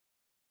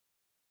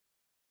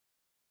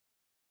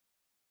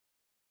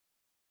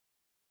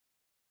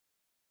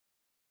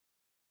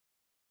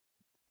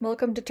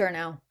Welcome to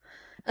Turno.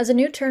 As a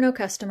new Turno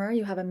customer,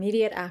 you have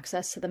immediate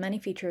access to the many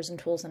features and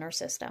tools in our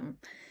system.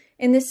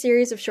 In this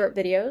series of short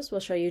videos, we'll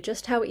show you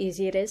just how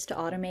easy it is to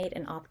automate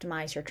and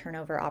optimize your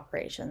turnover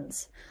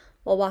operations.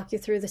 We'll walk you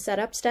through the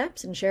setup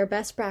steps and share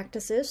best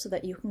practices so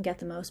that you can get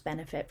the most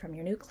benefit from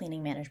your new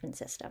cleaning management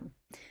system.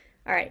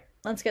 All right,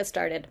 let's get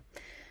started.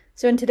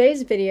 So in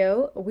today's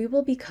video, we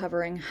will be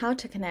covering how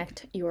to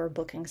connect your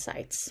booking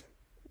sites.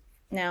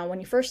 Now, when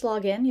you first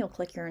log in, you'll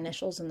click your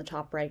initials in the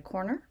top right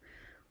corner,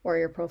 or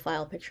your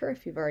profile picture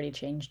if you've already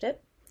changed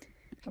it.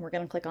 And we're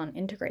going to click on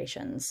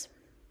Integrations.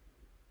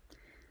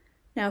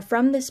 Now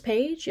from this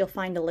page, you'll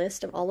find a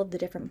list of all of the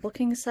different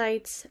booking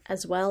sites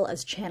as well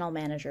as channel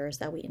managers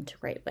that we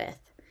integrate with.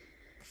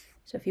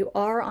 So if you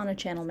are on a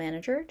channel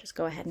manager, just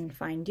go ahead and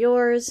find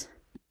yours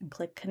and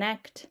click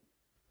Connect.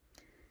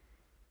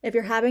 If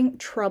you're having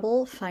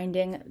trouble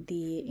finding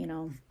the,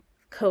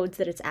 codes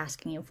that it's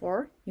asking you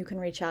for, you can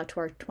reach out to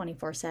our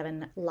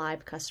 24/7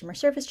 live customer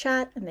service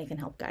chat and they can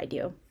help guide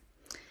you.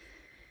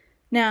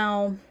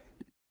 Now,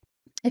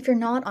 if you're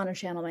not on a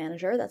channel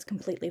manager, that's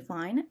completely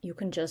fine. You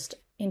can just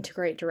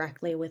integrate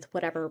directly with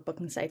whatever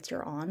booking sites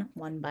you're on,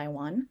 one by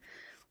one.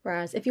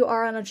 Whereas if you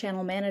are on a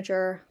channel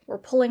manager, we're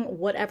pulling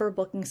whatever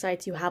booking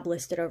sites you have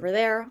listed over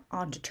there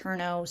onto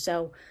Turno,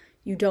 so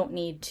you don't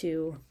need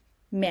to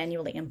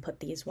manually input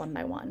these one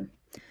by one.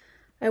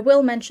 I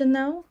will mention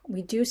though,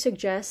 we do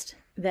suggest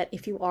that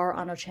if you are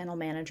on a channel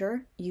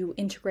manager, you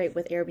integrate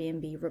with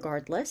Airbnb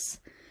regardless.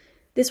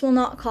 This will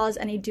not cause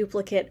any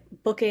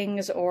duplicate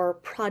bookings or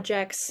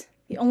projects.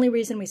 The only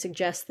reason we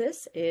suggest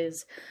this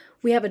is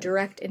we have a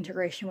direct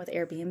integration with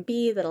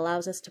Airbnb that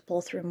allows us to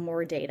pull through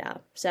more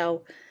data.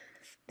 So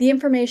the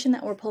information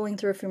that we're pulling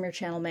through from your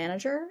channel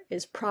manager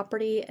is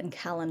property and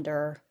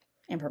calendar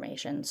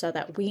information so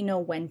that we know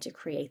when to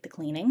create the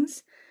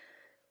cleanings.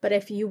 But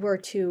if you were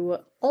to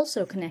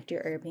also connect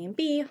your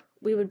Airbnb,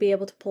 we would be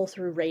able to pull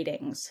through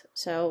ratings.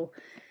 So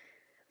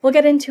we'll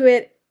get into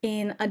it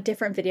in a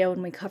different video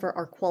when we cover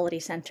our quality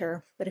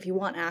center, but if you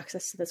want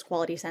access to this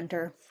quality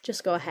center,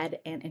 just go ahead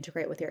and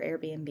integrate with your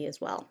Airbnb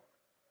as well.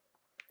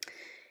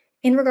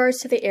 In regards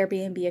to the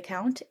Airbnb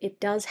account, it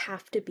does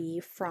have to be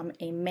from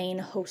a main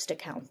host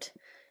account.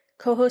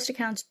 Co-host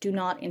accounts do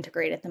not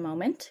integrate at the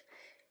moment.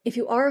 If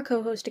you are a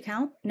co-host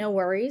account, no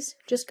worries,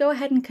 just go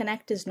ahead and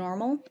connect as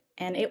normal,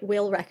 and it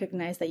will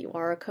recognize that you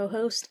are a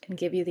co-host and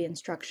give you the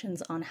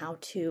instructions on how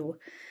to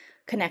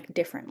connect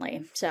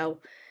differently. So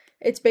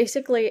it's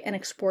basically an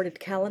exported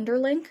calendar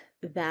link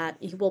that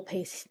you will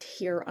paste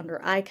here under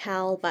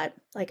iCal, but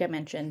like I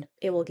mentioned,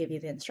 it will give you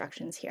the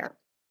instructions here.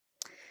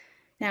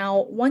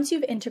 Now, once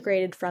you've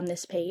integrated from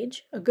this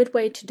page, a good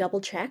way to double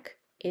check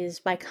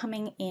is by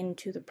coming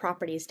into the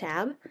Properties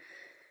tab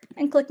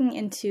and clicking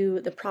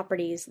into the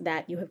properties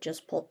that you have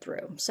just pulled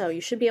through. So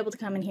you should be able to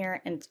come in here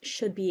and it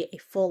should be a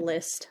full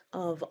list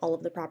of all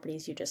of the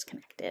properties you just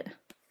connected.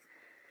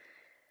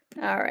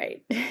 All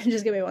right,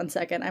 just give me 1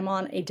 second. I'm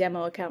on a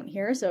demo account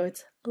here, so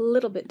it's a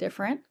little bit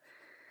different.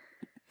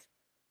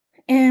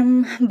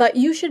 But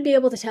you should be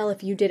able to tell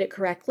if you did it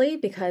correctly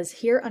because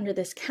here under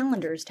this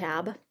Calendars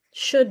tab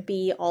should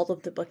be all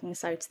of the booking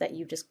sites that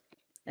you just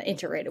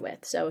integrated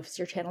with. So if it's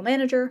your channel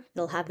manager,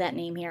 it'll have that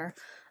name here.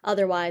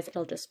 Otherwise,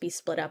 it'll just be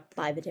split up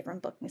by the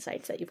different booking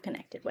sites that you've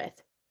connected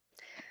with.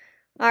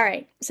 All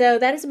right, so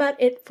that is about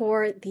it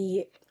for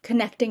the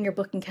connecting your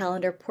booking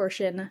calendar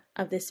portion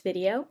of this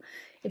video.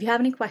 If you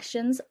have any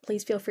questions,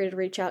 please feel free to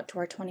reach out to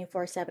our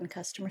 24/7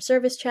 customer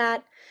service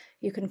chat.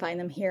 You can find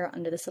them here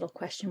under this little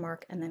question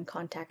mark and then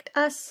contact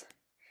us.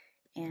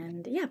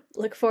 And yeah,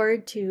 look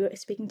forward to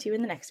speaking to you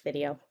in the next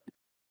video.